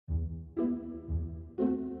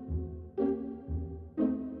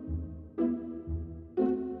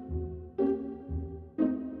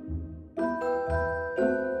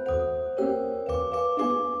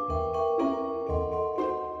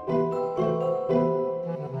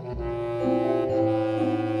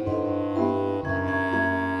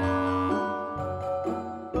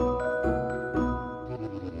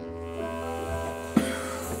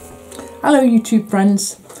Hello YouTube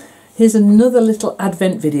friends, here's another little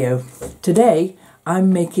advent video. Today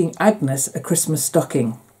I'm making Agnes a Christmas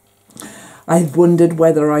stocking. I've wondered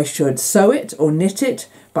whether I should sew it or knit it,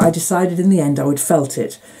 but I decided in the end I would felt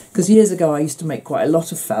it, because years ago I used to make quite a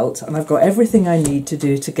lot of felt and I've got everything I need to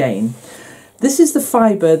do it again. This is the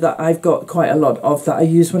fibre that I've got quite a lot of that I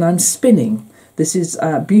use when I'm spinning. This is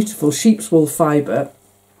beautiful sheep's wool fibre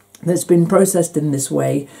that's been processed in this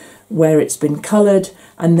way, where it's been coloured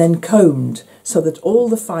and then combed so that all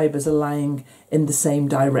the fibres are lying in the same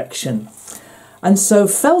direction. And so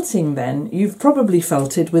felting then, you've probably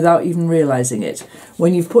felted without even realising it.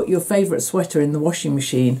 When you've put your favourite sweater in the washing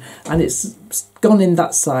machine and it's gone in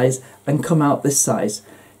that size and come out this size,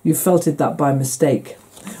 you've felted that by mistake.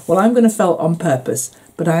 Well, I'm going to felt on purpose,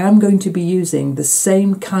 but I am going to be using the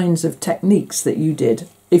same kinds of techniques that you did,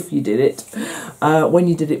 if you did it, when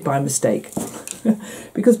you did it by mistake.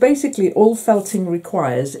 Because basically all felting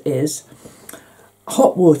requires is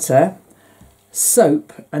hot water,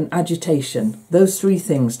 soap and agitation. Those three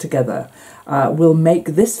things together will make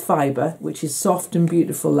this fibre, which is soft and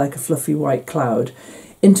beautiful like a fluffy white cloud,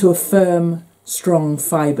 into a firm, strong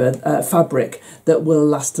fabric that will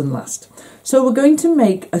last and last. So we're going to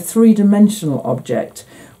make a three-dimensional object,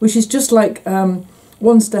 which is just like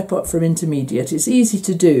one step up from intermediate. It's easy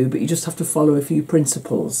to do, but you just have to follow a few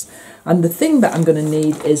principles. And the thing that I'm going to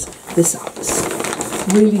need is this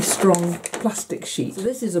really strong plastic sheet. So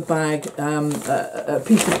this is a bag, a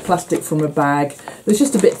piece of plastic from a bag that's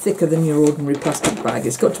just a bit thicker than your ordinary plastic bag.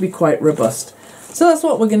 It's got to be quite robust. So that's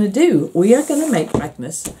what we're going to do. We are going to make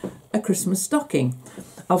Agnes a Christmas stocking.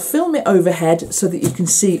 I'll film it overhead so that you can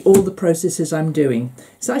see all the processes I'm doing.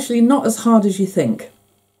 It's actually not as hard as you think.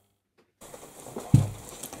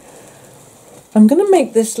 I'm going to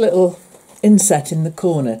make this little inset in the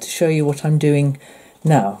corner to show you what I'm doing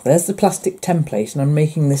now. There's the plastic template and I'm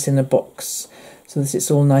making this in a box so that it's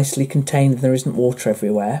all nicely contained and there isn't water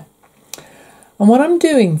everywhere. And what I'm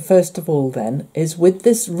doing first of all then is with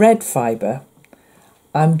this red fibre,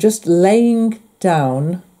 I'm just laying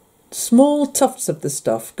down small tufts of the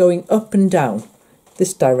stuff going up and down,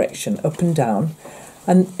 this direction, up and down.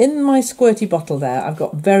 And in my squirty bottle there, I've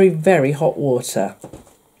got very, very hot water.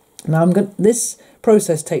 Now this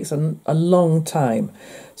process takes a long time,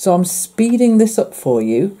 so I'm speeding this up for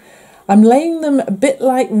you. I'm laying them a bit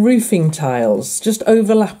like roofing tiles, just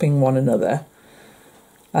overlapping one another,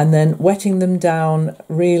 and then wetting them down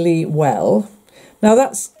really well.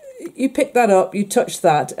 Now you pick that up, you touch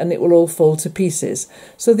that, and it will all fall to pieces.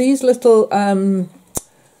 So these little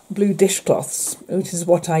blue dishcloths, which is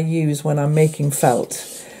what I use when I'm making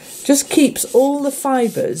felt, just keeps all the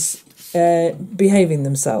fibres behaving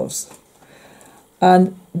themselves.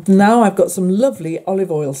 And now I've got some lovely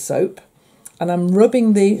olive oil soap and I'm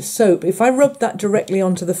rubbing the soap. If I rubbed that directly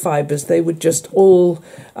onto the fibres, they would just all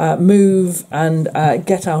move and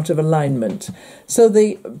get out of alignment. So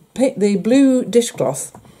the blue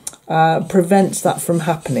dishcloth prevents that from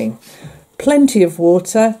happening. Plenty of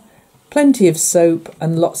water, plenty of soap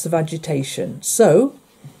and lots of agitation. So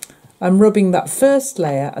I'm rubbing that first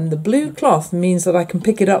layer and the blue cloth means that I can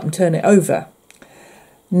pick it up and turn it over.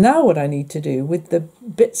 Now what I need to do with the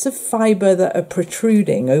bits of fibre that are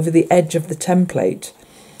protruding over the edge of the template,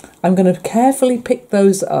 I'm going to carefully pick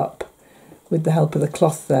those up with the help of the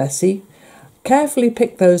cloth there, see? Carefully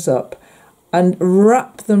pick those up and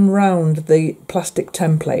wrap them round the plastic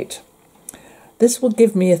template. This will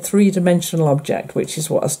give me a three-dimensional object, which is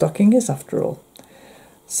what a stocking is after all.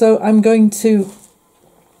 So I'm going to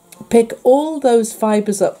pick all those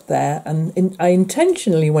fibres up there, and I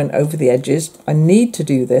intentionally went over the edges. I need to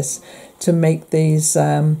do this to make these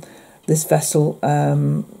this vessel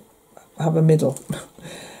have a middle.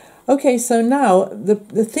 Okay, so now the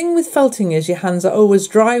thing with felting is your hands are always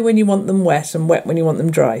dry when you want them wet and wet when you want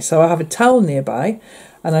them dry. So I have a towel nearby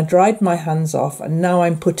and I dried my hands off, and now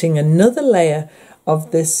I'm putting another layer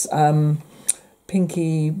of this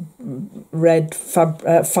pinky red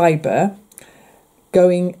fibre,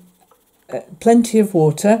 going plenty of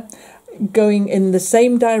water, going in the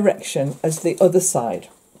same direction as the other side.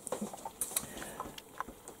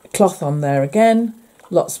 Cloth on there again,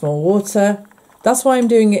 lots more water. That's why I'm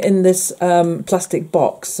doing it in this plastic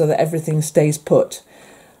box, so that everything stays put.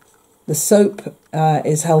 The soap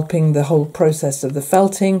is helping the whole process of the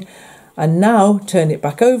felting. And now turn it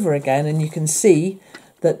back over again and you can see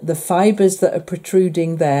that the fibres that are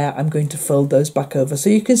protruding there, I'm going to fold those back over.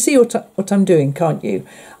 So you can see what I'm doing, can't you?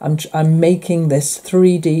 I'm making this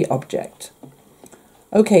 3D object.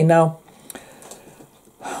 Okay, now,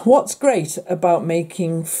 what's great about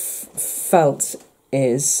making felt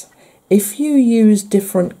is if you use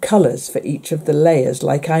different colours for each of the layers,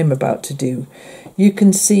 like I'm about to do, you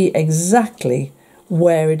can see exactly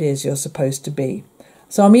where it is you're supposed to be.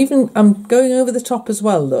 So I'm going over the top as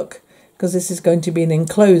well, look, because this is going to be an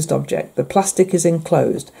enclosed object. The plastic is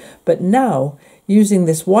enclosed. But now, using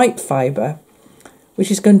this white fibre,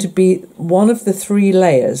 which is going to be one of the 3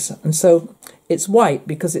 layers, and so it's white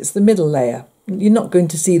because it's the middle layer. You're not going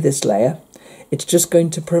to see this layer. It's just going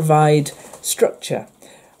to provide structure.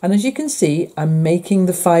 And as you can see, I'm making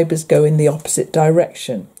the fibres go in the opposite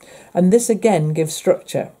direction. And this again gives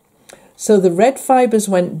structure. So the red fibres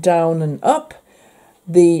went down and up.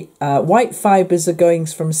 The white fibres are going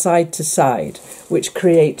from side to side, which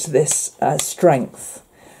creates this strength.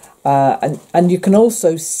 And you can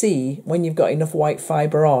also see when you've got enough white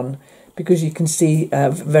fibre on, because you can see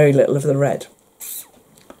very little of the red.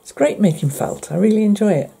 It's great making felt. I really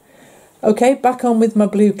enjoy it. Okay, back on with my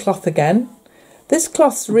blue cloth again. This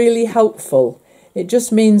cloth's really helpful. It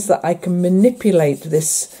just means that I can manipulate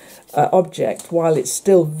this object while it's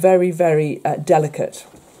still very, very delicate.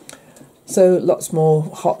 So lots more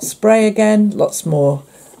hot spray again, lots more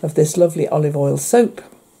of this lovely olive oil soap.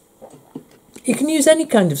 You can use any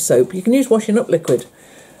kind of soap. You can use washing up liquid,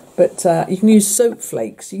 but you can use soap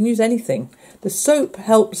flakes. You can use anything. The soap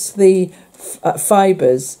helps the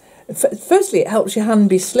fibres. Firstly, it helps your hand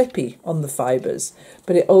be slippy on the fibres,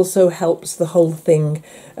 but it also helps the whole thing,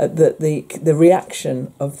 the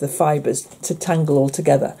reaction of the fibres to tangle all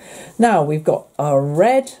together. Now we've got our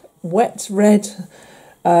red, wet red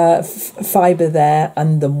fibre there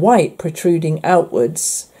and the white protruding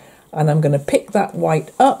outwards, and I'm going to pick that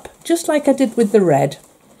white up just like I did with the red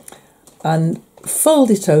and fold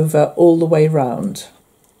it over all the way round.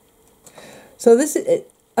 So this is it.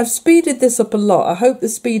 I've speeded this up a lot. I hope the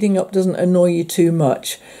speeding up doesn't annoy you too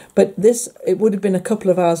much, but it would have been a couple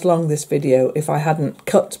of hours long, this video, if I hadn't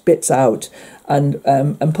cut bits out and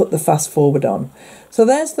put the fast forward on. So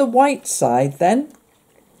there's the white side then.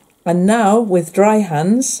 And now with dry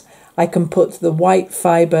hands, I can put the white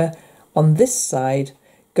fibre on this side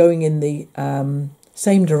going in the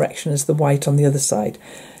same direction as the white on the other side.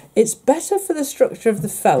 It's better for the structure of the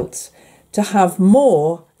felt to have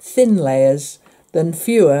more thin layers than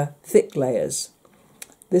fewer thick layers.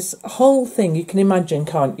 This whole thing, you can imagine,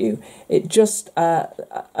 can't you? It just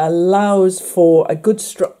allows for a good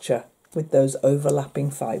structure with those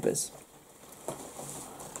overlapping fibres.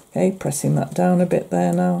 Okay, pressing that down a bit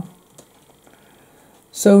there now.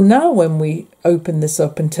 So now when we open this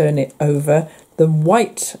up and turn it over, the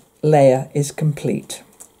white layer is complete.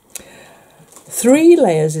 3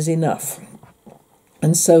 layers is enough.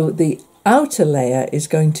 And so the outer layer is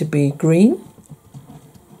going to be green.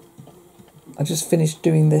 I just finished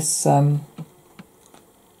doing this. There's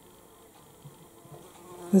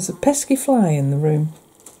a pesky fly in the room.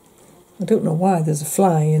 I don't know why there's a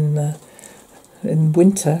fly in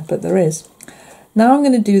winter, but there is. Now I'm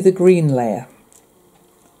going to do the green layer.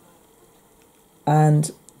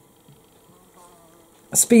 And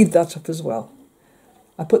speed that up as well.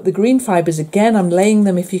 I put the green fibres again. I'm laying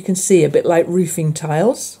them, if you can see, a bit like roofing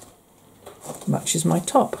tiles. Matches my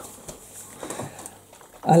top.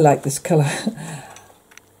 I like this colour.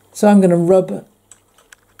 So I'm going to rub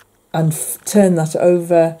and turn that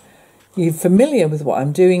over. You're familiar with what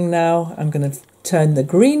I'm doing now. I'm going to turn the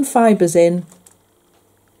green fibres in.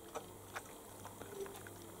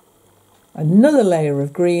 Another layer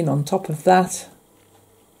of green on top of that.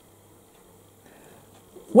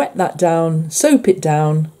 Wet that down, soap it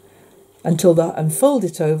down and fold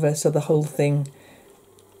it over so the whole thing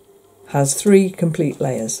has 3 complete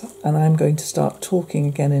layers. And I'm going to start talking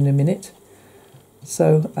again in a minute.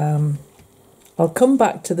 So I'll come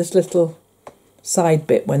back to this little side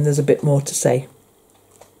bit when there's a bit more to say.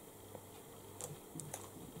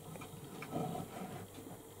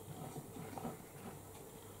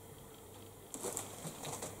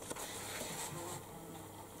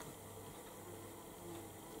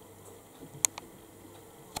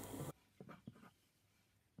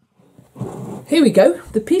 Here we go.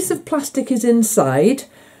 The piece of plastic is inside,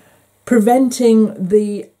 preventing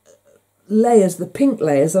the layers, the pink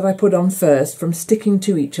layers that I put on first, from sticking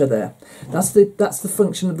to each other. That's the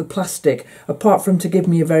function of the plastic, apart from to give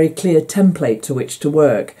me a very clear template to which to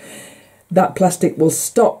work. That plastic will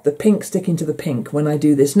stop the pink sticking to the pink when I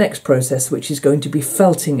do this next process, which is going to be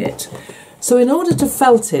felting it. So in order to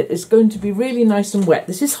felt it, it's going to be really nice and wet.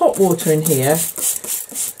 This is hot water in here,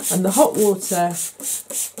 and the hot water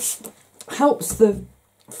helps the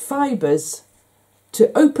fibres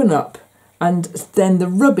to open up, and then the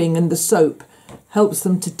rubbing and the soap helps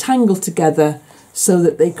them to tangle together so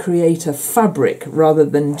that they create a fabric rather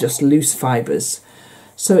than just loose fibres.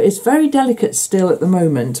 So it's very delicate still at the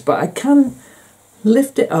moment, but I can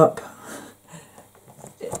lift it up.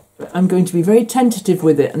 I'm going to be very tentative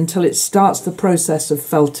with it until it starts the process of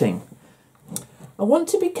felting. I want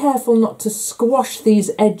to be careful not to squash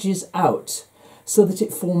these edges out so that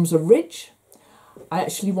it forms a ridge. I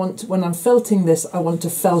actually want, when I'm felting this, I want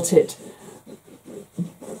to felt it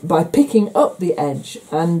by picking up the edge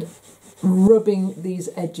and rubbing these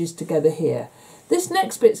edges together here. This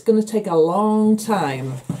next bit's going to take a long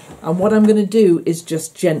time, and what I'm going to do is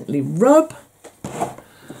just gently rub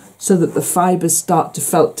so that the fibres start to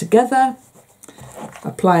felt together.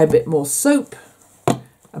 Apply a bit more soap,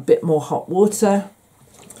 a bit more hot water,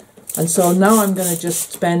 and so now I'm going to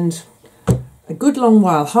just spend a good long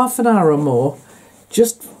while, half an hour or more,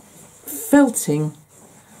 just felting,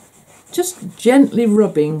 just gently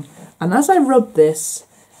rubbing, and as I rub this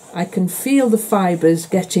I can feel the fibres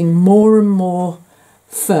getting more and more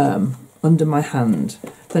firm under my hand.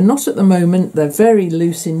 They're not at the moment, they're very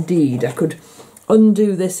loose indeed. I could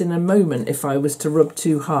undo this in a moment if I was to rub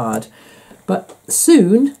too hard. But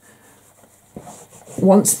soon,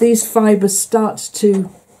 once these fibres start to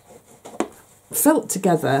felt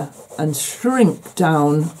together and shrink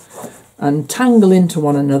down and tangle into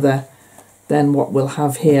one another, then what we'll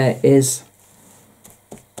have here is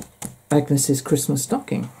Agnes's Christmas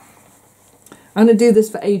stocking. I'm going to do this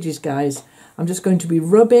for ages, guys. I'm just going to be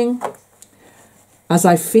rubbing as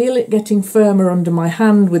I feel it getting firmer under my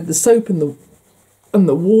hand with the soap and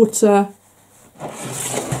the water.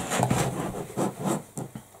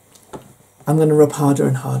 I'm going to rub harder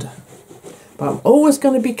and harder. But I'm always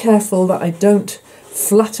going to be careful that I don't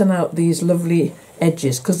flatten out these lovely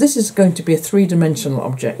edges, because this is going to be a three-dimensional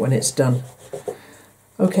object when it's done.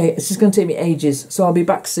 Okay, this is going to take me ages, so I'll be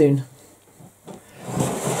back soon.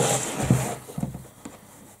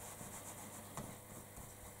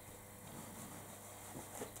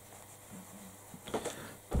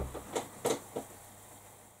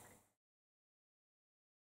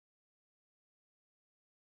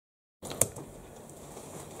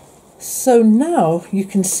 So now you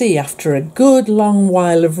can see, after a good long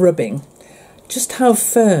while of rubbing, just how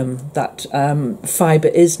firm that fibre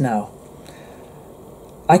is now.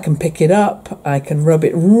 I can pick it up, I can rub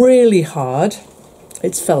it really hard,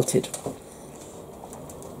 it's felted.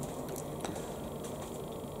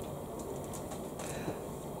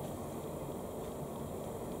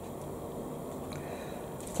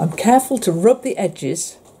 I'm careful to rub the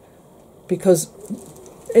edges, because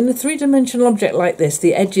in a three-dimensional object like this,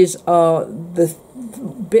 the edges are the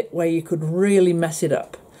bit where you could really mess it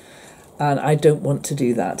up, and I don't want to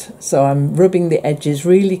do that. So I'm rubbing the edges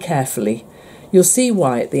really carefully. You'll see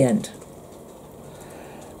why at the end.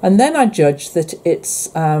 And then I judge that it's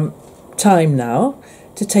time now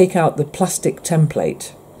to take out the plastic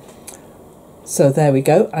template. So there we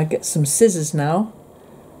go. I get some scissors now,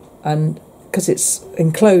 and because it's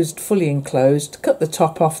enclosed, fully enclosed, cut the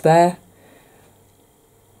top off there.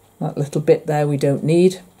 That little bit there we don't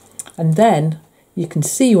need. And then you can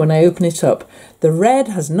see when I open it up, the red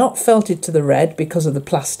has not felted to the red because of the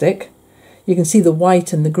plastic. You can see the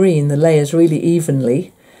white and the green, the layers really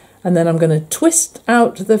evenly. And then I'm going to twist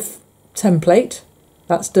out the template.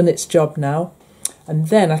 That's done its job now. And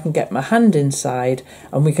then I can get my hand inside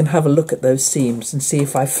and we can have a look at those seams and see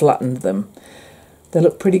if I flattened them. They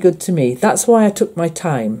look pretty good to me. That's why I took my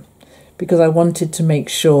time, because I wanted to make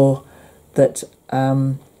sure that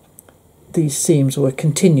these seams were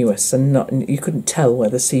continuous and not, you couldn't tell where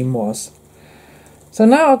the seam was. So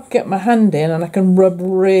now I'll get my hand in and I can rub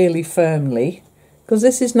really firmly, because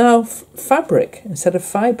this is now fabric instead of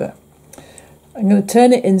fibre. I'm going to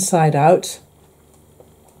turn it inside out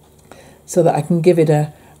so that I can give it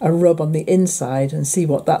a rub on the inside and see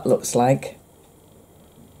what that looks like.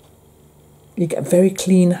 You get very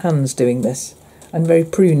clean hands doing this, and very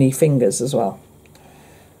pruny fingers as well.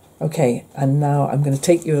 Okay, and now I'm going to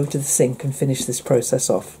take you over to the sink and finish this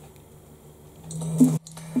process off.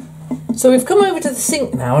 So we've come over to the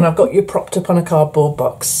sink now, and I've got you propped up on a cardboard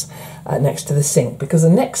box next to the sink, because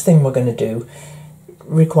the next thing we're going to do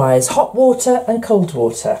requires hot water and cold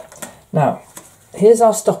water. Now, here's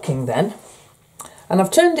our stocking then, and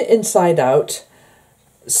I've turned it inside out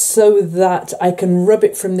so that I can rub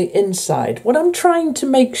it from the inside. What I'm trying to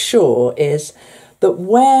make sure is that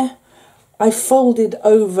where I folded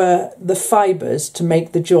over the fibres to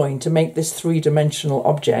make the join, to make this three-dimensional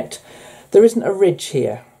object, there isn't a ridge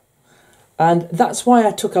here. And that's why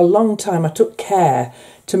I took a long time, I took care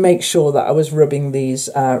to make sure that I was rubbing these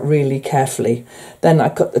really carefully. Then I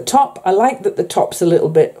cut the top. I like that the top's a little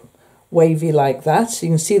bit wavy like that. You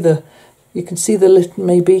can see the little,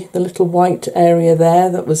 maybe the little white area there,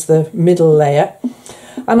 that was the middle layer.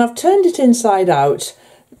 And I've turned it inside out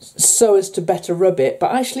so as to better rub it,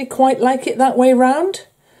 but I actually quite like it that way round.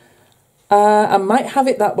 I might have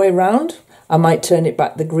it that way round. I might turn it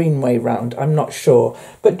back the green way round, I'm not sure.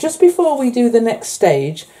 But just before we do the next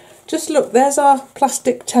stage, just look, there's our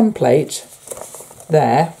plastic template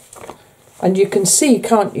there. And you can see,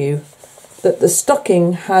 can't you, that the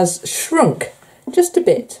stocking has shrunk just a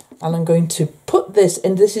bit. And I'm going to put this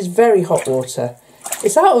in, this is very hot water.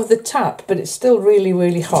 It's out of the tap, but it's still really,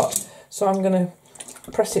 really hot. So I'm going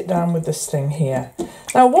to press it down with this thing here.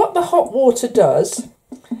 Now what the hot water does,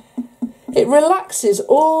 it relaxes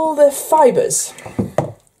all the fibres.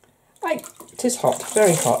 It is hot,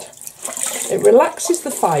 very hot. It relaxes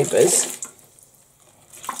the fibres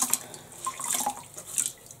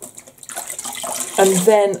and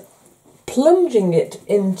then plunging it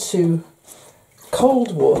into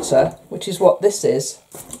cold water, which is what this is,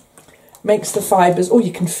 makes the fibres, oh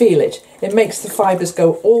you can feel it, it makes the fibres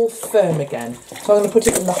go all firm again. So I'm going to put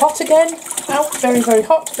it in the hot again, out, very, very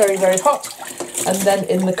hot, very, very hot, and then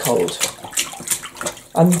in the cold.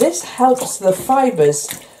 And this helps the fibres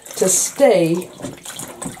to stay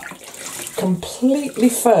completely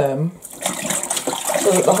firm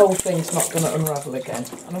so that the whole thing's not going to unravel again.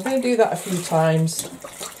 And I'm going to do that a few times.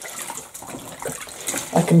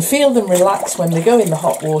 I can feel them relax when they go in the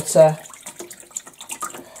hot water,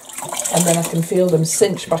 and then I can feel them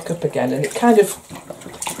cinch back up again, and it kind of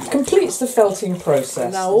completes the felting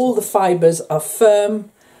process. Now all the fibres are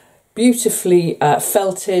firm, beautifully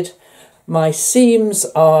felted. My seams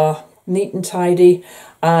are neat and tidy,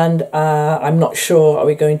 and I'm not sure, are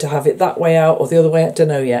we going to have it that way out or the other way? I don't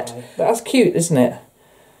know yet. But that's cute, isn't it?